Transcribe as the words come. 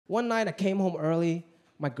One night I came home early.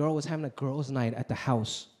 My girl was having a girls' night at the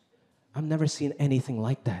house. I've never seen anything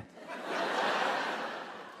like that.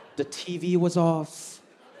 The TV was off.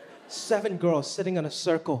 7 girls sitting in a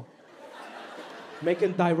circle,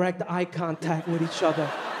 making direct eye contact with each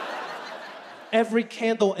other. Every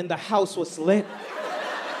candle in the house was lit.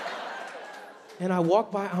 And I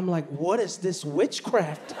walked by, I'm like, what is this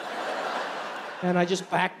witchcraft? And I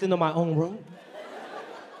just backed into my own room.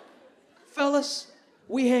 Fellas,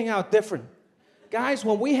 we hang out different. Guys,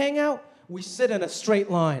 when we hang out, we sit in a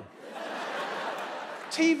straight line.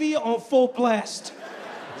 TV on full blast.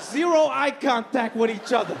 0 eye contact with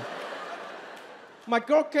each other. My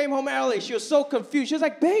girl came home early. She was so confused. She was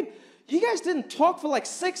like, babe, you guys didn't talk for like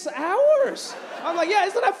 6 hours. I'm like, yeah,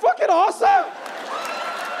 isn't that fucking awesome?